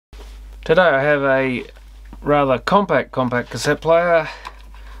Today I have a rather compact cassette player,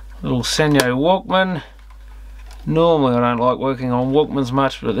 little Sanyo Walkman. Normally I don't like working on Walkmans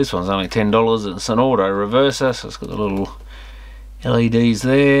much, but this one's only $10. It's an auto reverser, so it's got the little LEDs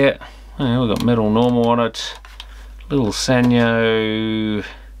there. Yeah, we've got metal normal on it. Little Sanyo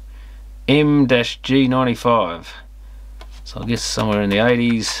M-G95. So I guess somewhere in the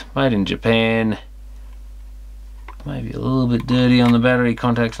 80s, made in Japan. Maybe a little bit dirty on the battery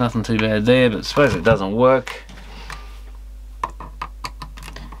contacts, nothing too bad there, but I suppose it doesn't work.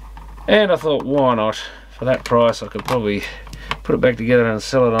 And I thought, why not? For that price I could probably put it back together and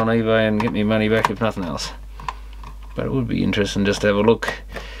sell it on eBay and get me money back if nothing else. But it would be interesting just to have a look.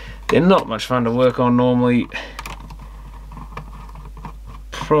 They're not much fun to work on normally.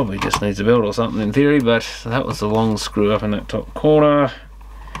 Probably just needs a belt or something in theory, but that was the long screw up in that top corner.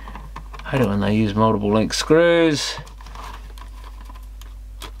 I hate it when they use multiple length screws.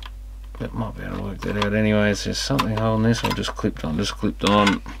 But might be able to work that out anyways. There's something holding this, or just clipped on.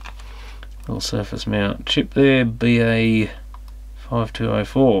 Little surface mount chip there,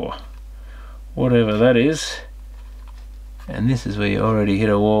 BA5204. Whatever that is. And this is where you already hit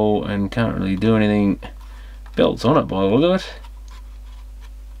a wall and can't really do anything. Belt's on it by the look of it.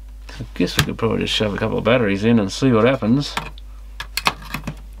 I guess we could probably just shove a couple of batteries in and see what happens.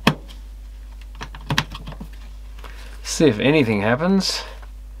 See if anything happens.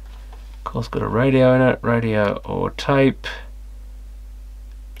 Of course, got a radio in it, radio or tape.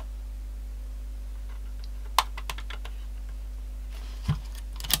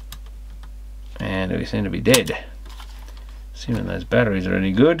 And we seem to be dead. Assuming those batteries are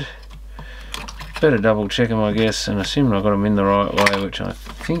any good. Better double check them, I guess, and assuming I've got them in the right way, which I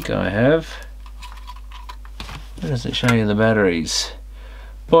think I have. Where does it show you the batteries?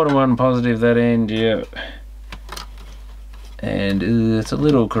 Bottom one positive, that end, yeah. And it's a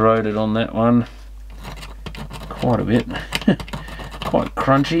little corroded on that one, quite a bit. Quite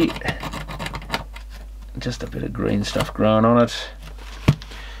crunchy, just a bit of green stuff growing on it.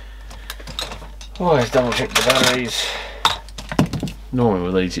 Always double check the batteries. Normally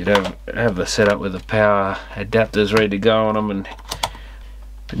with these you'd have the setup with the power adapters ready to go on them,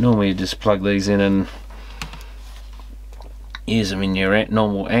 but normally you just plug these in and use them in your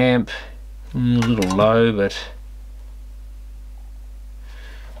normal amp. A little low, but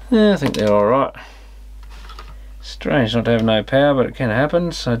yeah, I think they're alright. Strange not to have no power, but it can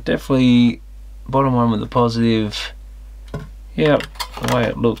happen. So definitely bottom one with the positive. Yep, the way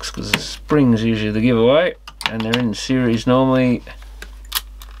it looks, because the spring's usually the giveaway, and they're in series normally.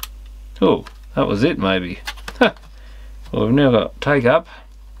 Oh, that was it maybe. Well, we've now got take up,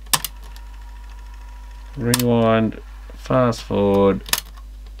 rewind, fast forward.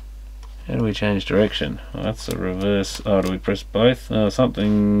 How do we change direction? Oh, that's the reverse. Oh, do we press both? Oh,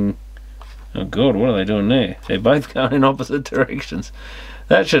 something. Oh god, what are they doing there? They're both going in opposite directions.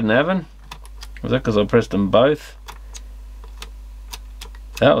 That shouldn't happen. Was that because I pressed them both?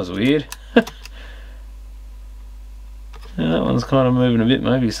 That was weird. Yeah, that one's kind of moving a bit.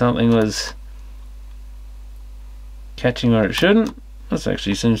 Maybe something was catching where it shouldn't. This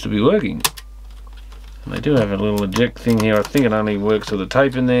actually seems to be working. And they do have a little eject thing here. I think it only works with the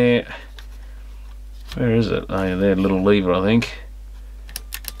tape in there. Where is it? Oh yeah, there's a little lever, I think.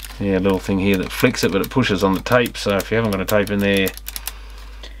 Yeah, a little thing here that flicks it, but it pushes on the tape. So if you haven't got a tape in there,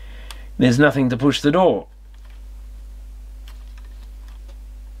 there's nothing to push the door.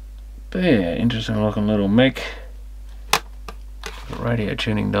 But yeah, interesting looking little mech. Radio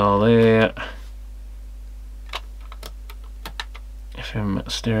tuning dial there. FM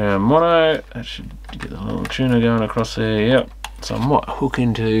stereo mono. That should get the little tuner going across there. Yep. So I might hook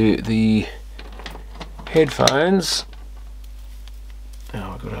into the headphones.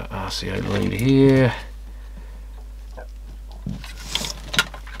 Now I've got an RCA lead here.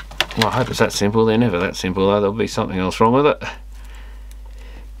 Well, I hope it's that simple. They're never that simple though. There'll be something else wrong with it.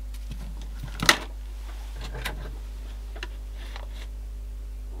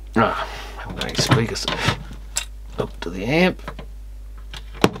 Ah, I haven't got any speakers up to the amp.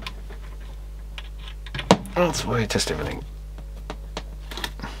 That's where you test everything.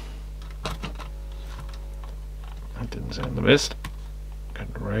 That didn't sound the best.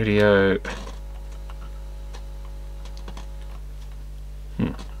 Got the radio.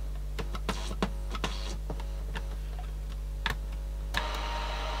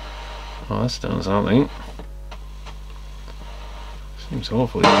 Oh, that's doing something. Seems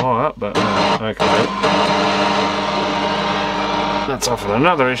awfully high up, but okay. That's often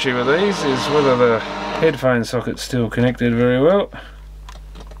another issue with these, is whether the headphone socket's still connected very well.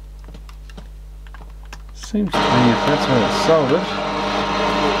 Seems to be if that's where it's soldered.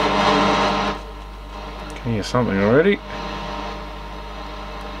 Here's something already.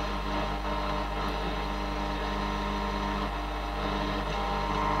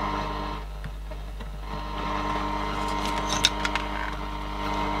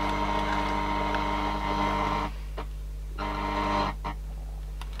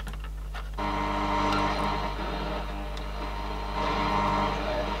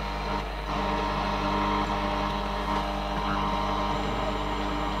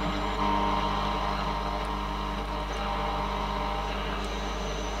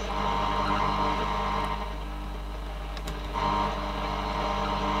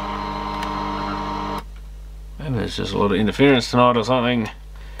 Maybe there's just a lot of interference tonight or something.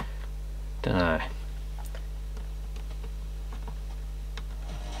 Don't know.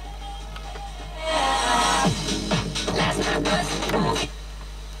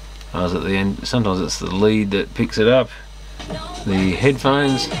 I was at the end. Sometimes it's the lead that picks it up. The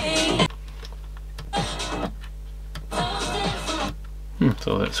headphones.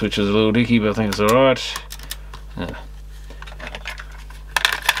 So that switch is a little dicky, but I think it's alright. Yeah.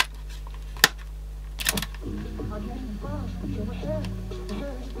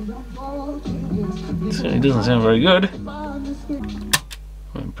 Certainly doesn't sound very good. I'm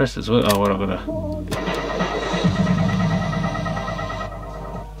impressed as well. Oh, what I've got to.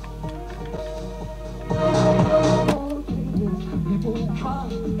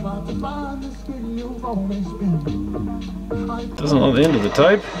 Doesn't like the end of the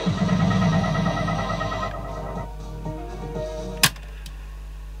tape.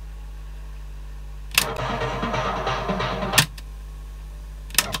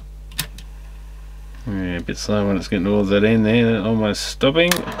 Yeah, a bit slow when it's getting towards that end there, almost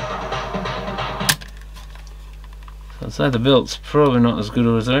stopping. So I'd say the belt's probably not as good,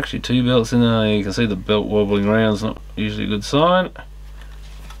 as there are actually two belts in there. You can see the belt wobbling around, it's not usually a good sign.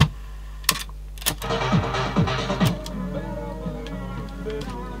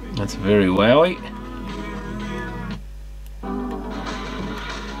 That's very wowie.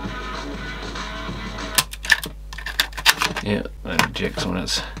 Yeah, that ejects when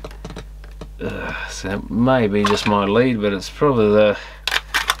it's so that may be just my lead, but it's probably the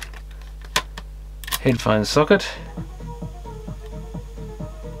headphone socket.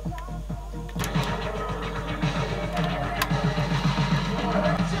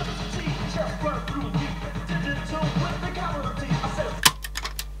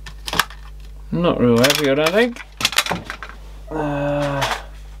 Not real happy, I don't think.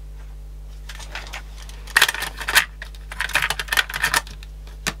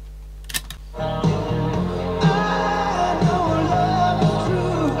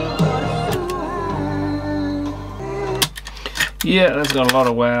 Yeah, that's got a lot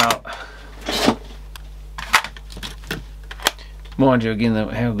of wow. Mind you, again,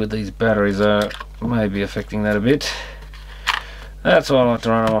 how good these batteries are may be affecting that a bit. That's why I like to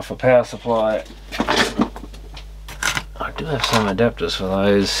run them off a power supply. I do have some adapters for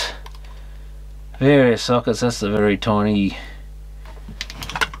those various sockets. That's the very tiny,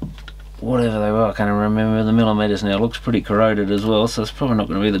 whatever they were, I can't remember the millimeters now. It looks pretty corroded as well, so it's probably not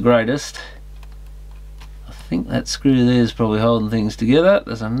going to be the greatest. I think that screw there is probably holding things together.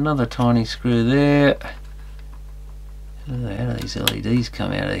 There's another tiny screw there. How do these LEDs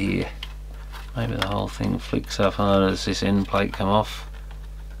come out of here? Maybe the whole thing flicks up. Oh, does this end plate come off?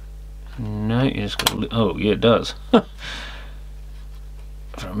 No, you just got to. Oh, yeah, it does. For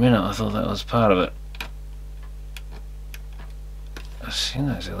a minute I thought that was part of it. I've seen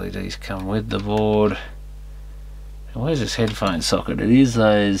those LEDs come with the board. And where's this headphone socket? It is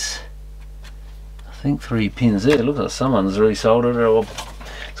those, I think, 3 pins there. It looks like someone's resoldered it, or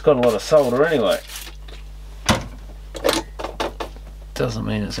it's got a lot of solder anyway. Doesn't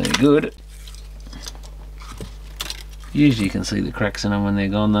mean it's any good. Usually you can see the cracks in them when they're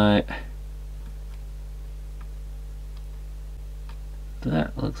gone though.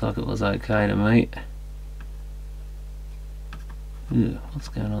 That looks like it was okay to me. Ew, what's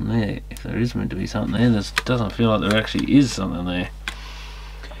going on there? If there is meant to be something there, this doesn't feel like there actually is something there.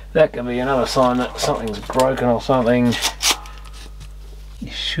 That could be another sign that something's broken or something.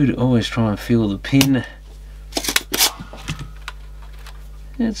 You should always try and feel the pin.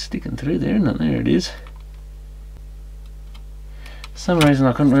 Yeah, it's sticking through there, isn't it? There it is. For some reason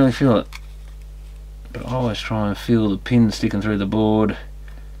I couldn't really feel it, but I always try and feel the pin sticking through the board,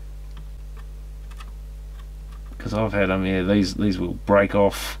 because I've had them. Yeah, these will break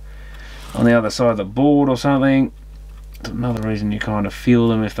off on the other side of the board or something. That's another reason you kind of feel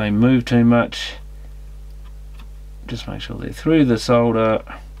them if they move too much. Just make sure they're through the solder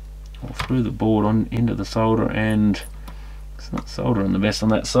or through the board on into the solder, and it's not soldering the best on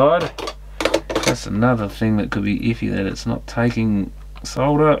that side. That's another thing that could be iffy, that it's not taking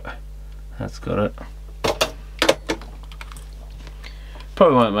solder. That's got it.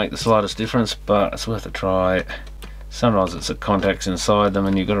 Probably won't make the slightest difference, but it's worth a try. Sometimes it's the contacts inside them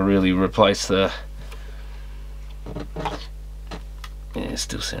and you've got to really replace the... Yeah, it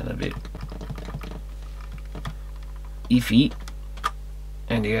still sound a bit iffy,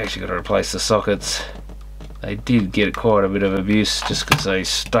 and you actually got to replace the sockets. They did get quite a bit of abuse just because they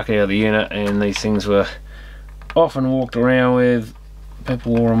stuck out of the unit, and these things were often walked around with.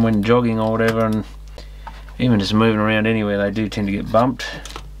 People wore them when jogging or whatever, and even just moving around anywhere they do tend to get bumped.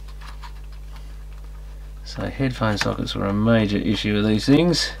 So headphone sockets were a major issue with these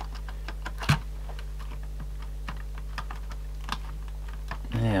things.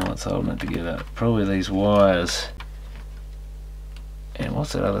 Now what's holding it together? Probably these wires. And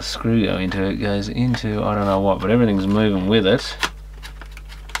what's that other screw go into? It goes into, I don't know what, but everything's moving with it.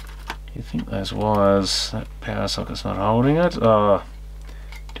 You think those wires, that power socket's not holding it? Oh,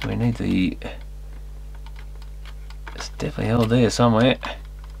 do we need the... It's definitely held there somewhere.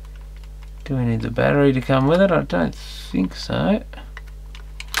 Do we need the battery to come with it? I don't think so.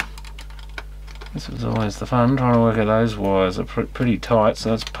 This was always the fun, trying to work out those wires. Are pretty tight, so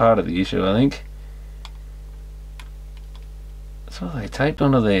that's part of the issue, I think. So they taped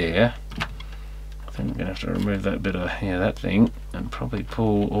onto there. I think I'm going to have to remove that bit of, yeah, that thing, and probably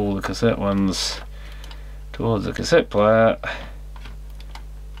pull all the cassette ones towards the cassette player.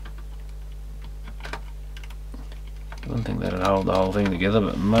 I don't think that'd hold the whole thing together,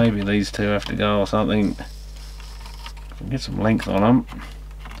 but maybe these two have to go or something. If we get some length on them.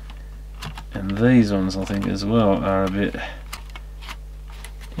 And these ones, I think, as well, are a bit,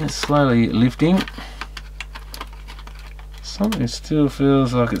 yeah, slowly lifting. Something still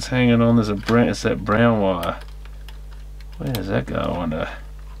feels like it's hanging on. There's a it's that brown wire. Where does that go, I wonder?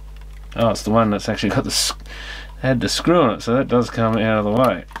 Oh, it's the one that's actually got the had the screw on it, so that does come out of the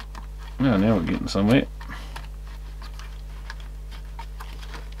way. Oh, now we're getting somewhere.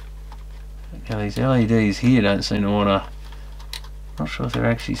 Now these LEDs here don't seem to want to... Not sure if they're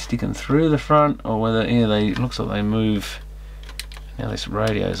actually sticking through the front or whether, yeah, they looks like they move. Now this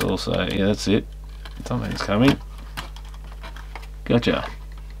radio's also, yeah, that's it. Something's coming. Gotcha.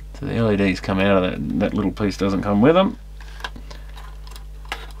 So the LEDs come out of that. That little piece doesn't come with them.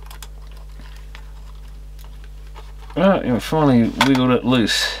 Right, and we finally wiggled it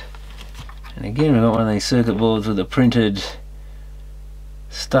loose. And again, we've got one of these circuit boards with the printed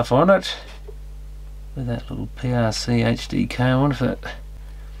stuff on it. With that little PRC HDK. I wonder if that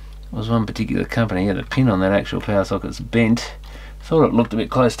was one particular company. Yeah, the pin on that actual power socket's bent. Thought it looked a bit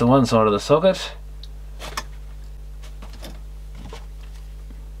close to one side of the socket.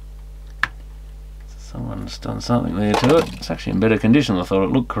 Someone's done something there to it. It's actually in better condition. I thought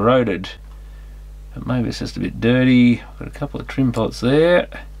it looked corroded, but maybe it's just a bit dirty. I've got a couple of trim pots there.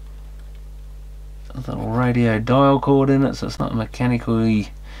 A little radio dial cord in it, so it's not a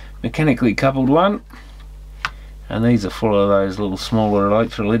mechanically coupled one. And these are full of those little smaller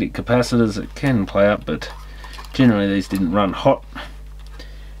electrolytic capacitors that can play up, but generally these didn't run hot.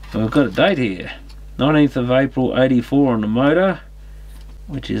 And we've got a date here, 19th of April 84 on the motor,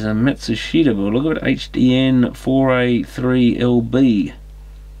 which is a Matsushita board. Look at it, HDN 4A3LB.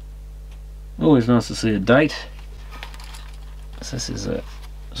 Always nice to see a date. So this is a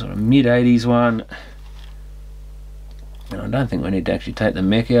sort of mid-80s one. And I don't think we need to actually take the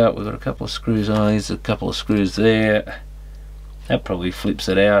mech out. We've got a couple of screws on these, a couple of screws there. That probably flips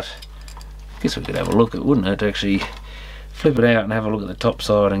it out. I guess we could have a look. It wouldn't hurt to actually flip it out and have a look at the top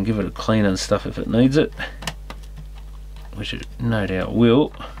side and give it a clean and stuff if it needs it, which it no doubt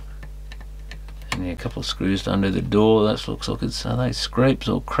will. And yeah, a couple of screws to undo the door. That looks like it's, are they scrapes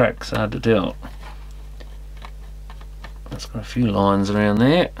or cracks? Hard to tell. It's got a few lines around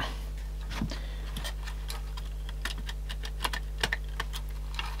there.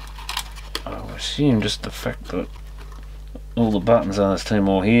 I would assume just the fact that all the buttons are, there's two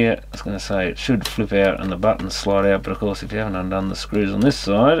more here. I was going to say it should flip out and the buttons slide out, but of course if you haven't undone the screws on this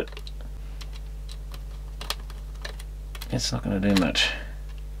side, it's not going to do much.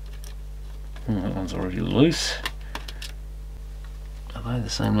 That one's already loose. Are they the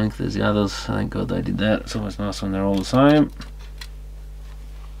same length as the others? Thank God they did that. It's always nice when they're all the same.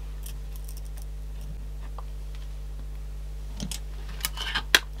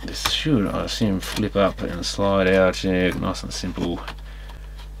 This should, I assume, flip up and slide out. Yeah, nice and simple.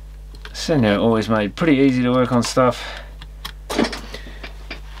 Sanyo always made pretty easy to work on stuff.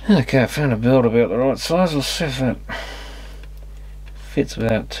 Okay, I found a belt about the right size. We'll see if that fits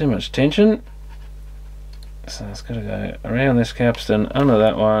without too much tension. So it's got to go around this capstan, under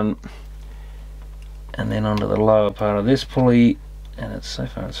that one, and then onto the lower part of this pulley, and it's so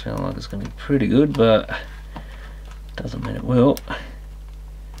far it's feeling like it's going to be pretty good, but doesn't mean it will.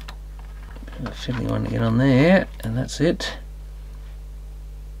 Bit of a fiddly one to get on there, and that's it.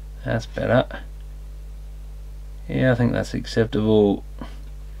 That's better. Yeah, I think that's acceptable.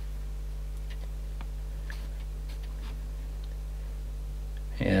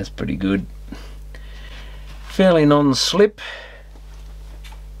 Yeah, that's pretty good. Fairly non-slip.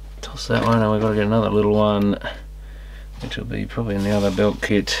 Toss that one, and we've got to get another little one, which will be probably in the other belt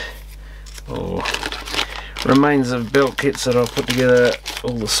kit, or remains of belt kits that I'll put together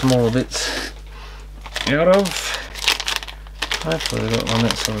all the smaller bits out of. Hopefully we've got one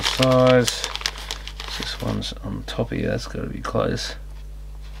that sort of size. This one's on top here, that's got to be close.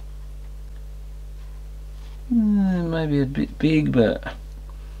 Maybe a bit big, but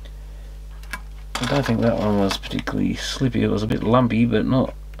I don't think that one was particularly slippy. It was a bit lumpy, but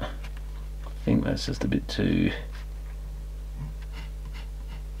not. I think that's just a bit too.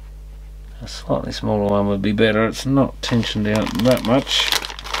 A slightly smaller one would be better. It's not tensioned out that much.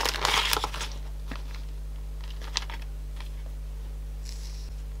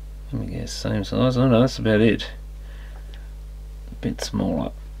 Let me guess, same size. Oh no, that's about it. A bit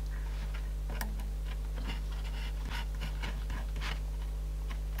smaller.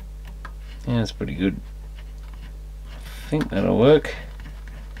 Yeah, that's pretty good. I think that'll work.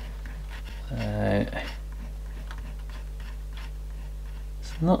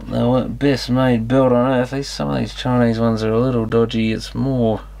 It's not the best made belt on earth. Some of these Chinese ones are a little dodgy. It's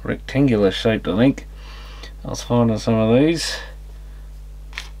more rectangular shaped, I think. I was finding some of these.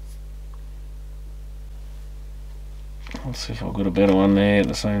 Let's see if I've got a better one there,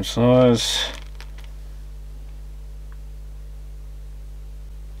 the same size.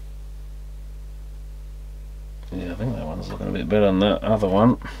 Yeah, I think that one's looking a bit better than that other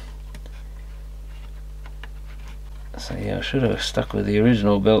one. So yeah, I should have stuck with the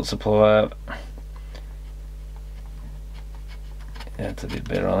original belt supplier. Yeah, it's a bit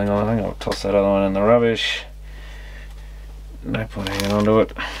better, I think. I'll toss that other one in the rubbish. No point hanging on to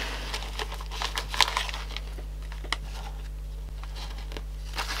it.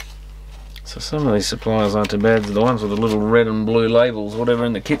 So some of these suppliers aren't too bad. The ones with the little red and blue labels, whatever,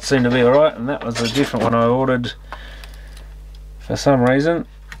 in the kit seem to be alright, and that was a different one I ordered for some reason,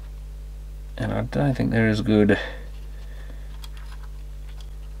 and I don't think they're as good.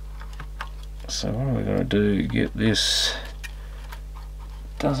 So what are we going to do? Get this.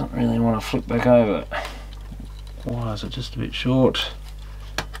 Doesn't really want to flip back over. Why is it just a bit short?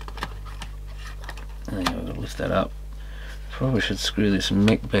 I think I've got to lift that up. Probably should screw this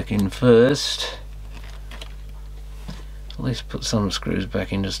mech back in first. At least put some screws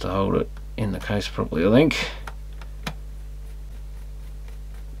back in just to hold it in the case properly, I think.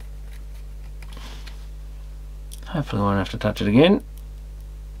 Hopefully I won't have to touch it again.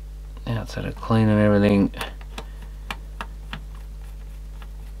 Now it's had a clean and everything.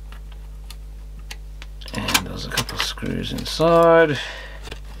 And there's a couple of screws inside.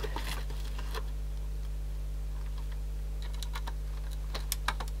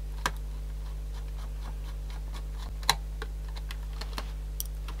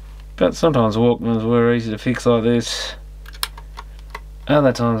 But sometimes Walkmans were easy to fix like this.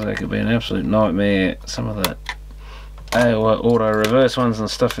 Other times they could be an absolute nightmare. Some of the auto reverse ones and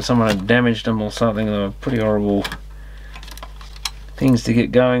stuff, if someone had damaged them or something, they were pretty horrible things to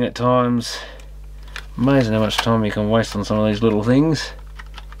get going at times. Amazing how much time you can waste on some of these little things.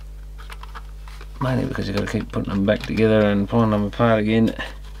 Mainly because you've got to keep putting them back together and pulling them apart again.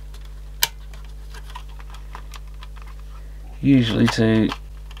 Usually to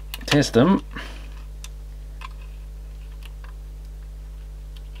test them.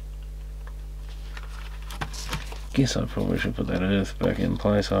 Guess I probably should put that earth back in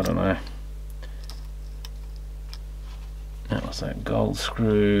place, I don't know. That was that gold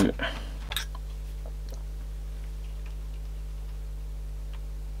screw.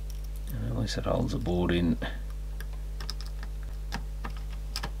 And at least it holds the board in.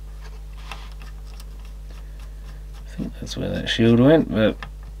 I think that's where that shield went, but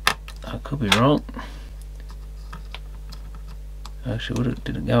I could be wrong. Actually,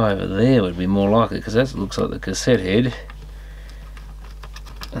 did it go over there would be more likely, because that looks like the cassette head.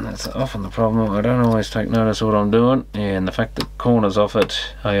 And that's often the problem. I don't always take notice of what I'm doing. Yeah, and the fact that the corner's off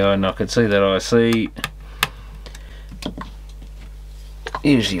it, and I could see that IC.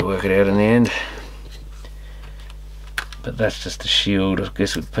 Usually you work it out in the end. But that's just a shield. I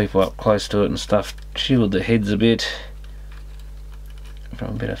guess with people up close to it and stuff, shield the heads a bit.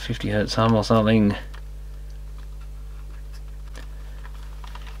 From a bit of 50 Hz hum or something.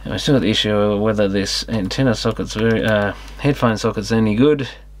 And I still got the issue of whether this antenna socket's headphone socket's any good.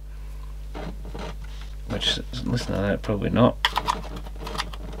 Which, listen to that, probably not.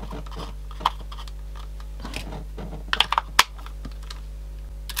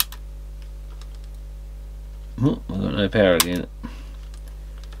 Oh, we've got no power again.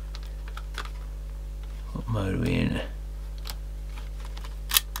 What mode are we in?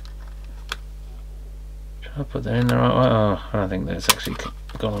 Should I put that in the right way? Oh, I don't think that's actually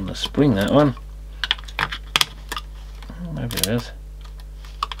gone on the spring, that one. Oh, maybe it is.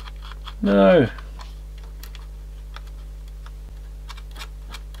 No!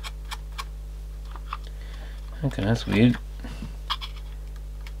 Okay, that's weird.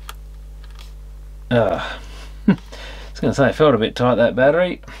 I was going to say, it felt a bit tight, that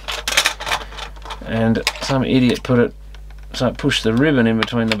battery, and some idiot pushed the ribbon in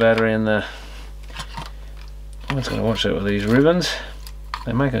between the battery and the... I'm just going to watch that with these ribbons.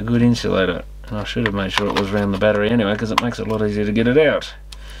 They make a good insulator, and I should have made sure it was around the battery anyway, because it makes it a lot easier to get it out.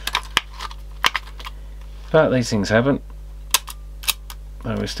 But these things happen.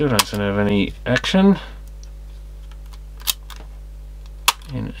 But we still don't seem to have any action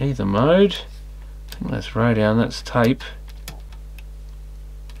in either mode. I think that's radio and that's tape.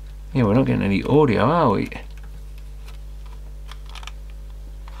 Yeah, we're not getting any audio, are we?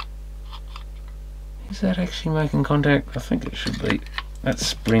 Is that actually making contact? I think it should be. That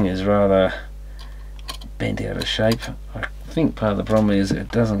spring is rather bent out of shape. I think part of the problem is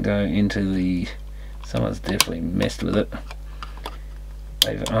it doesn't go into the... Someone's definitely messed with it.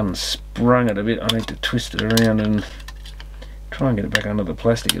 They've unsprung it a bit. I need to twist it around and try and get it back under the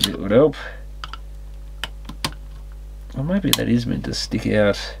plastic a bit would help. Or maybe that is meant to stick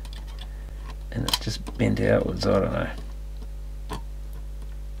out and it's just bent outwards, I don't know.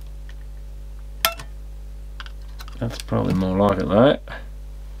 That's probably more like it though.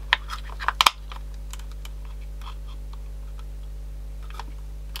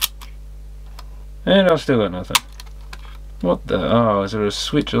 And I've still got nothing. What the? Oh, is there a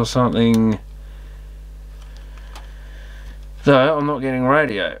switch or something? Though I'm not getting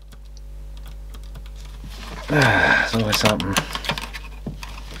radio. There's always something. A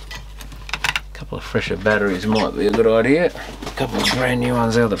couple of fresher batteries might be a good idea. A couple of brand new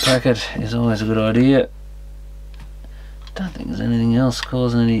ones out of the packet is always a good idea. Don't think there's anything else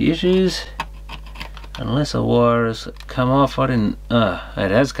causing any issues. Unless a wire has come off. I didn't...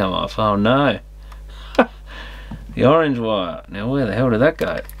 it has come off. Oh no. The orange wire. Now where the hell did that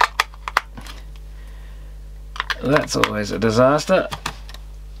go? That's always a disaster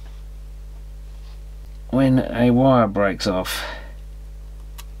when a wire breaks off,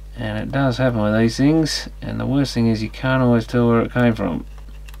 and it does happen with these things, and the worst thing is you can't always tell where it came from.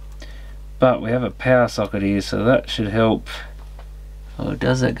 But we have a power socket here, so that should help. Oh,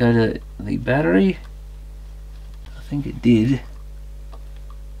 does that go to the battery? I think it did.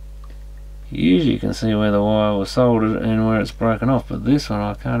 Usually you can see where the wire was soldered and where it's broken off, but this one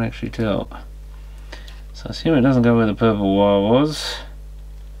I can't actually tell. So I assume it doesn't go where the purple wire was.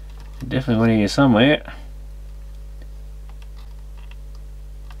 It definitely went in here somewhere.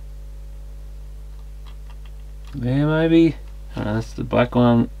 There maybe? Oh, that's the black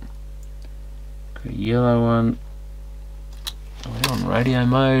one. Got a yellow one. Oh, we're on radio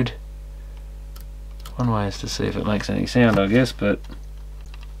mode. One way is to see if it makes any sound, I guess, but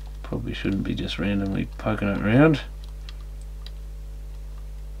probably shouldn't be just randomly poking it around.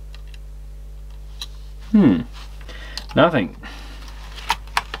 Nothing.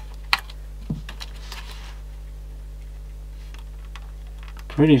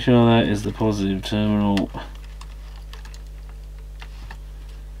 Pretty sure that is the positive terminal.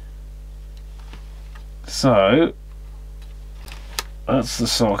 So that's the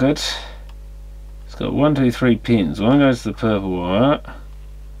socket. It's got 1, 2, 3 pins. One goes to the purple wire,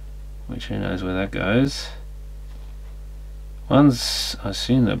 which who knows where that goes. One's, I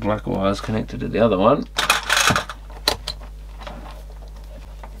assume the black wire is connected to the other one.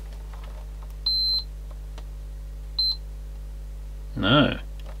 No.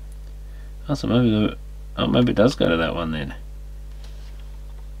 Oh, so maybe it does go to that one then.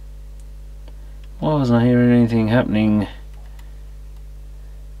 Why wasn't I hearing anything happening?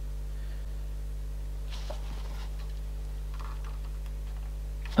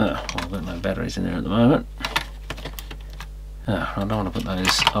 Oh, well, I've got no batteries in there at the moment. Oh, I don't want to put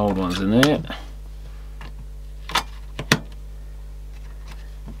those old ones in there.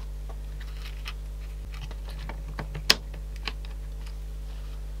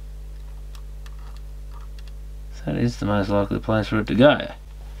 So that is the most likely place for it to go.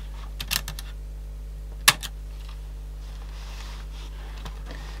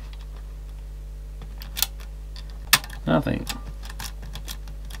 Nothing.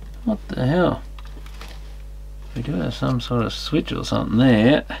 What the hell? We do have some sort of switch or something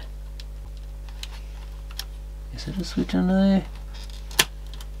there. Is it a switch under there?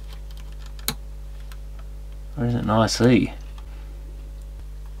 Or is it an IC?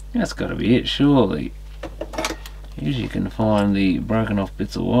 That's got to be it, surely. Usually you can find the broken off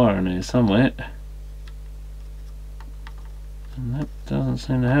bits of wire in there somewhere. And that doesn't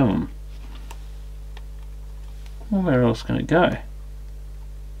seem to have them. Well, where else can it go?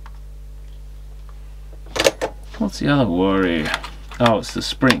 What's the other wire here? Oh, it's the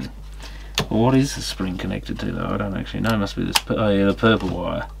spring. Well, what is the spring connected to though? I don't actually know. It must be this. Oh yeah, the purple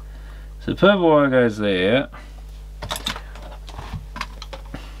wire. So the purple wire goes there.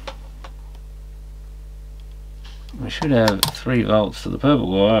 We should have 3 volts to the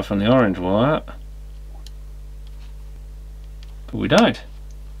purple wire from the orange wire. But we don't.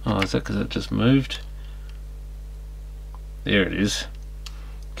 Oh, is that because it just moved? There it is.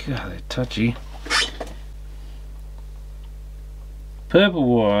 God, they're touchy. Purple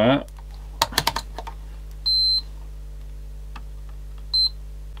wire.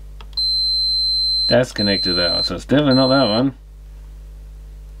 That's connected to that one, so it's definitely not that one.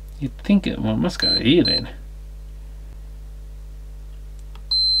 You'd think it, well, it must go here then.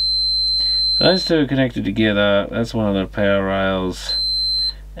 Those two are connected together. That's one of the power rails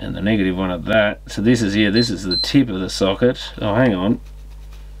and the negative one of that. So this is here, this is the tip of the socket. Oh, hang on.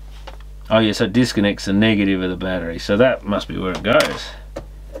 Oh yeah, so it disconnects the negative of the battery. So that must be where it goes.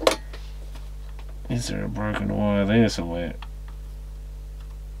 Is there a broken wire there somewhere?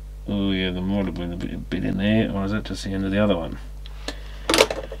 Oh yeah, there might have been a bit in there. Or is that just the end of the other one?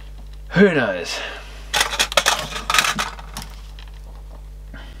 Who knows?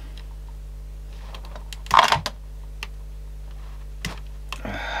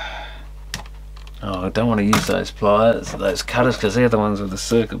 Oh, I don't want to use those pliers, those cutters, because they're the ones with the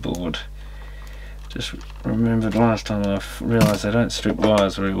circuit board. Just remembered last time I realised they don't strip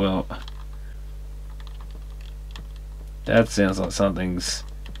wires very well. That sounds like something's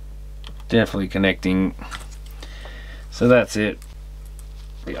definitely connecting. So that's it.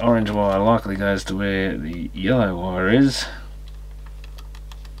 The orange wire likely goes to where the yellow wire is.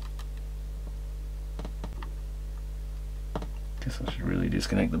 Guess I should really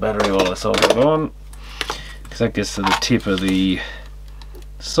disconnect the battery while I solder it on, because that gets to the tip of the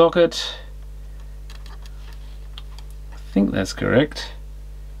socket. I think that's correct.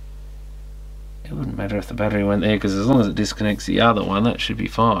 It wouldn't matter if the battery went there, because as long as it disconnects the other one, that should be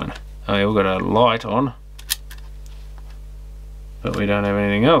fine. Oh yeah, we've got a light on, but we don't have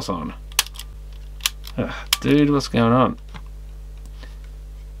anything else on. Ugh, dude, what's going on?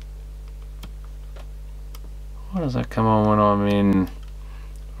 Why does that come on when I'm in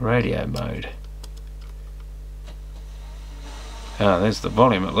radio mode? Ah, there's the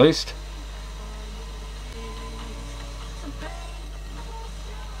volume at least.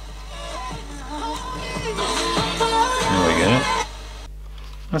 There we go.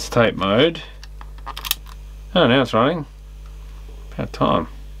 That's tape mode. Oh, now it's running. About time.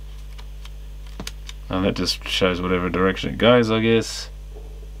 And that just shows whatever direction it goes, I guess.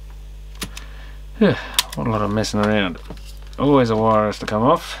 What a lot of messing around. Always a wire has to come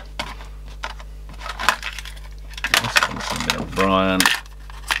off. Let's put some bit of Brian.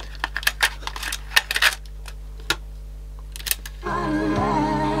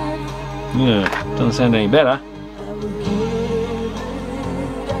 Yeah, doesn't sound any better.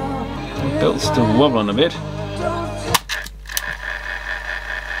 The belt's still wobbling a bit.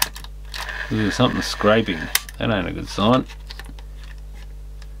 Ooh, something's scraping. That ain't a good sign.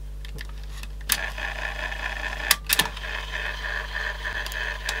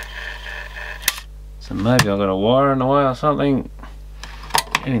 So maybe I've got a wire in the way or something.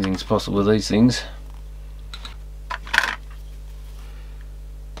 Anything's possible with these things.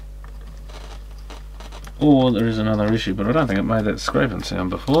 Or there is another issue, but I don't think it made that scraping sound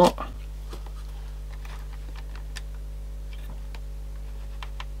before.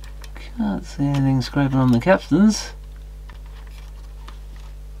 Can't see anything scraping on the capstans.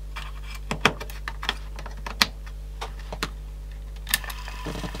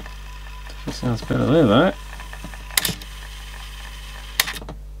 Sounds better there though.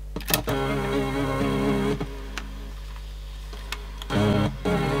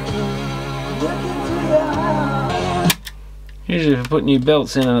 Usually if you put new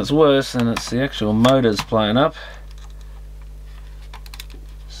belts in and it's worse, then it's the actual motors playing up.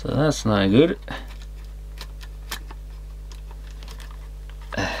 So that's no good.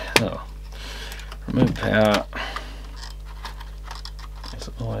 Oh, remove power. That's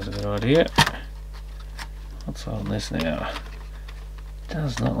always a good idea. What's on this now?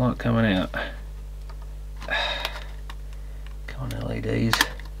 Does not like coming out. Come on, LEDs.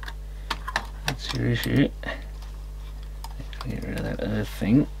 That's your issue. Let's get rid of that earth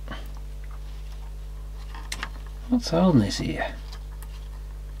thing. What's holding this here?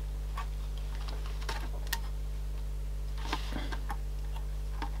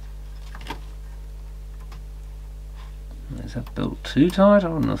 Is that belt too tight? I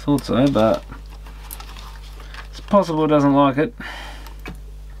wouldn't have thought so, but it's possible it doesn't like it.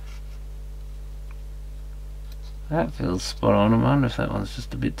 That feels spot on. I wonder if that one's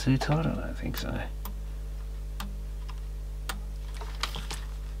just a bit too tight. I don't think so.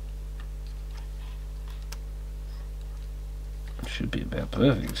 It should be about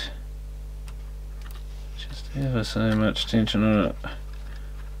perfect. Just ever so much tension on it.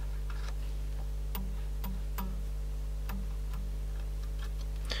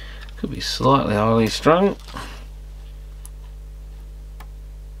 Could be slightly highly strung.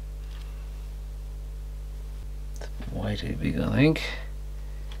 It's way too big, I think.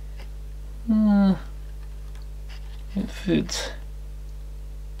 It fits.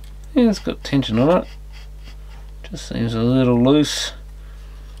 Yeah, it's got tension on it. Just seems a little loose,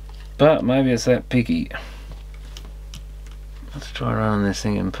 but maybe it's that picky. Let's try running this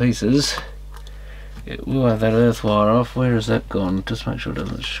thing in pieces. It will have that earth wire off. Where has that gone? Just make sure it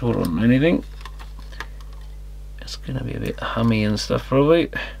doesn't short on anything. It's going to be a bit hummy and stuff probably.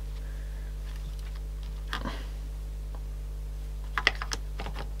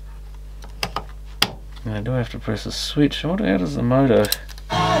 Now do I have to press a switch? I wonder how does the motor...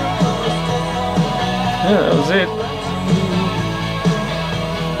 Yeah, that was it.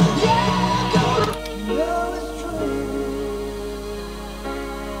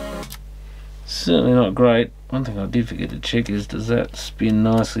 Certainly not great. One thing I did forget to check is, does that spin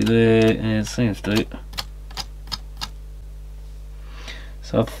nicely there? And it seems to.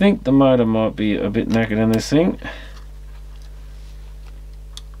 So I think the motor might be a bit knackered in this thing.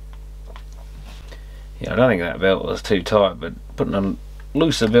 Yeah, I don't think that belt was too tight, but putting a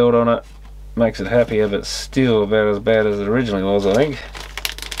looser belt on it makes it happier, but still about as bad as it originally was, I think.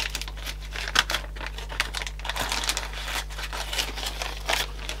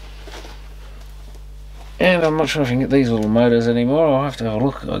 And I'm not sure if I can get these little motors anymore. I'll have to have a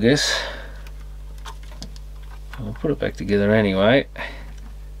look, I guess. I'll put it back together anyway.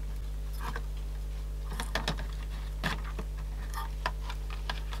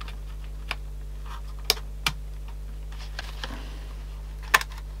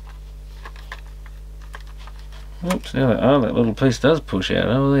 Oops, now that, that little piece does push out.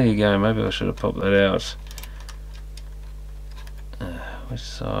 Oh, there you go. Maybe I should have popped that out. Which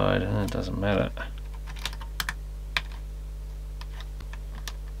side? It doesn't matter.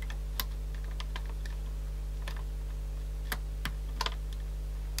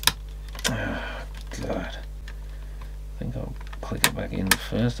 God. I think I'll click it back in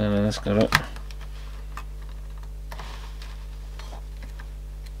first. Oh no, that's got it.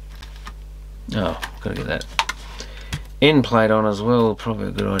 Oh, gotta get that end plate on as well. Probably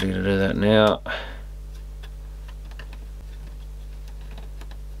a good idea to do that now.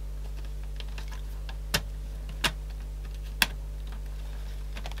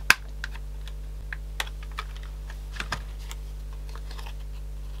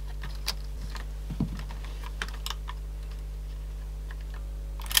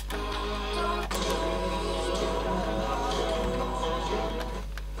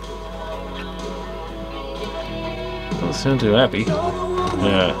 Doesn't sound too happy.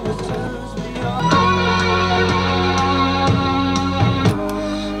 Yeah.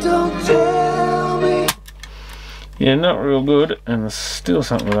 Yeah, not real good, and there's still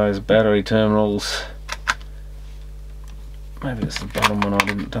something with those battery terminals. Maybe it's the bottom one.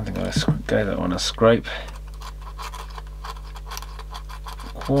 Don't think I gave that one a scrape.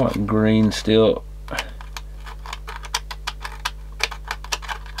 Quite green still.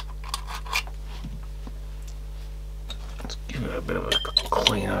 Give it a bit of a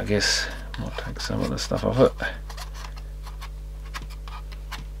clean, I guess. Might take some of the stuff off it.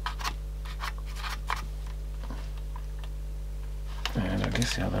 And I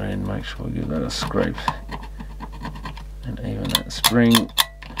guess the other end, make sure we give that a scrape. And even that spring.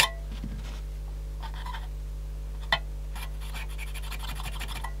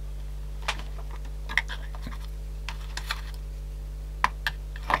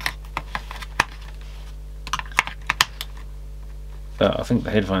 I think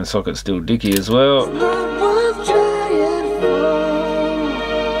the headphone socket's still dicky as well.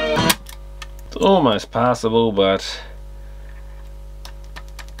 It's almost passable, but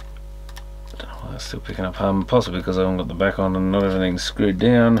Don't know why it's still picking up hum, possibly because I haven't got the back on and not everything's screwed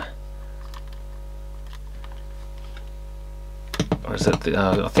down. Or is that the,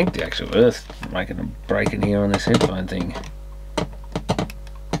 I think the actual earth making a break in here on this headphone thing.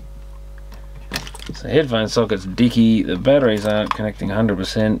 So headphone socket's dicky, the batteries aren't connecting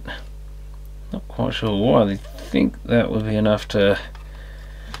 100%. Not quite sure why. They think that would be enough to...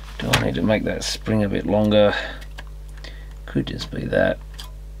 Do I need to make that spring a bit longer? Could just be that.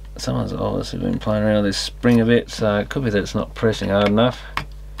 Someone's obviously been playing around with this spring a bit, so it could be that it's not pressing hard enough.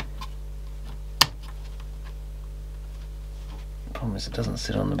 Problem is it doesn't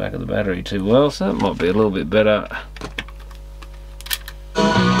sit on the back of the battery too well, so it might be a little bit better.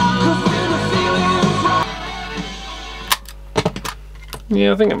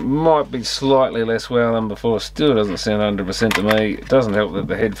 Yeah, I think it might be slightly less well than before. Still doesn't sound 100% to me. It doesn't help that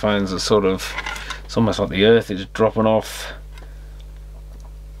the headphones are sort of, it's almost like the earth is dropping off.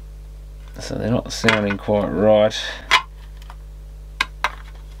 So they're not sounding quite right.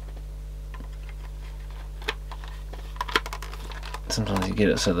 Sometimes you get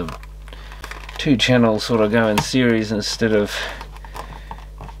it so the two channels sort of go in series instead of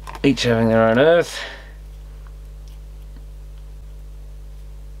each having their own earth.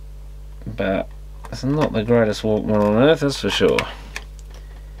 But it's not the greatest Walkman on earth, that's for sure.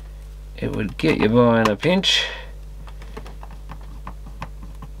 It would get you by in a pinch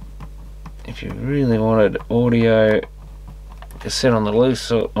if you really wanted audio cassette on the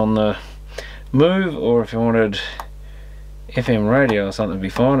loose or on the move, or if you wanted FM radio or something, would be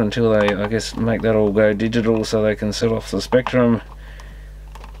fine until they, I guess, make that all go digital so they can set off the spectrum.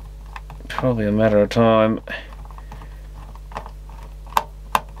 Probably a matter of time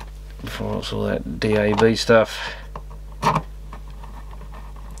before it's all that DAB stuff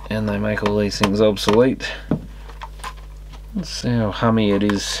and they make all these things obsolete. Let's see how hummy it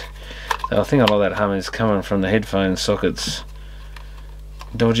is. I think a lot of that hum is coming from the headphone socket's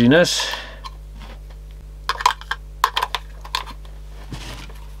dodginess.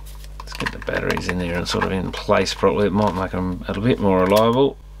 Let's get the batteries in there and sort of in place properly. It might make them a little bit more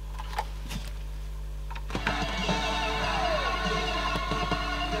reliable.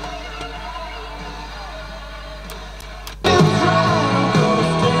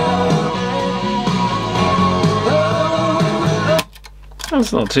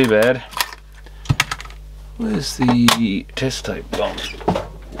 That's not too bad. Where's the test tape gone? Fair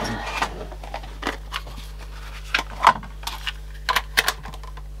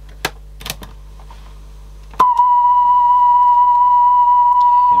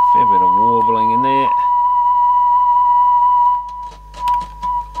bit of warbling in there.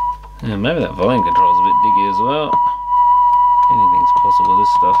 Yeah, maybe that volume control's a bit dicky as well. Anything's possible with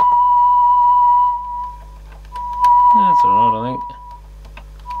this stuff. That's alright, I think.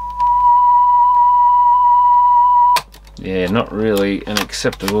 Yeah, not really an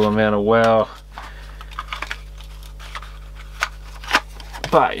acceptable amount of wow.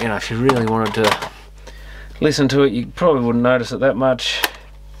 But, you know, if you really wanted to listen to it, you probably wouldn't notice it that much.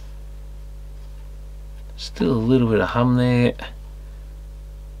 Still a little bit of hum there.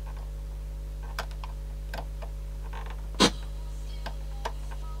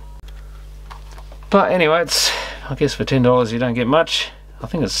 But anyway, it's, I guess for $10 you don't get much. I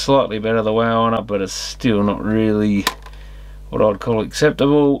think it's slightly better the wow on it, but it's still not really what I'd call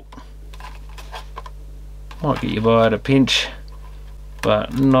acceptable. Might get you by at a pinch,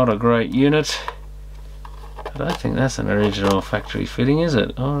 but not a great unit. I don't think that's an original factory fitting, is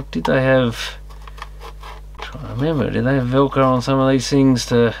it? Oh, did they have, I'm trying to remember, did they have Velcro on some of these things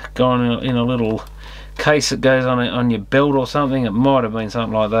to go on in a little case that goes on your belt or something? It might have been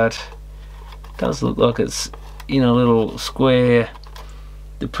something like that. It does look like it's in a little square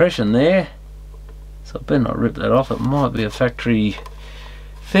depression there, so I better not rip that off. It might be a factory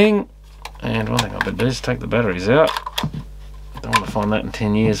thing. And one thing I better do is take the batteries out. Don't want to find that in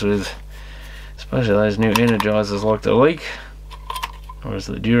 10 years with especially those new Energizers like to leak, or is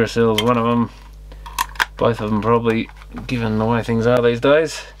the Duracells one of them? Both of them probably, given the way things are these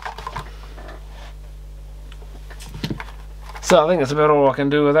days. So I think that's about all I can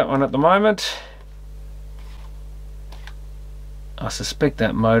do with that one at the moment. I suspect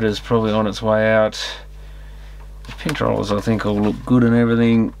that motor's probably on its way out. The pinch rollers I think will look good and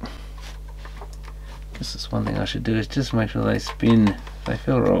everything. Guess that's one thing I should do, is just make sure they spin. They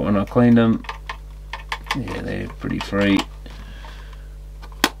felt right when I cleaned them. Yeah, they're pretty free.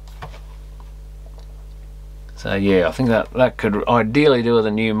 So yeah, I think that could ideally do with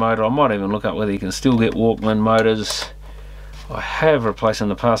a new motor. I might even look up whether you can still get Walkman motors. I have replaced in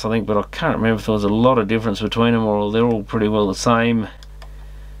the past, I think, but I can't remember if there was a lot of difference between them, or they're all pretty well the same.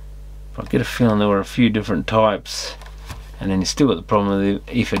 I get a feeling there were a few different types, and then you still got the problem with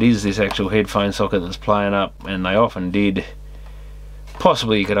if it is this actual headphone socket that's playing up, and they often did.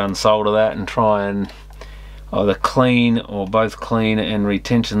 Possibly you could unsolder that and try and either clean or both clean and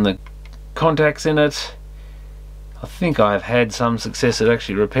retension the contacts in it. I think I've had some success at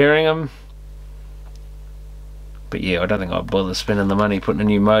actually repairing them, but yeah, I don't think I'd bother spending the money putting a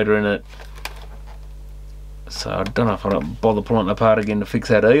new motor in it, so I don't know if I'll bother pulling it apart again to fix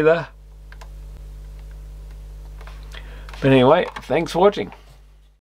that either. But anyway, thanks for watching.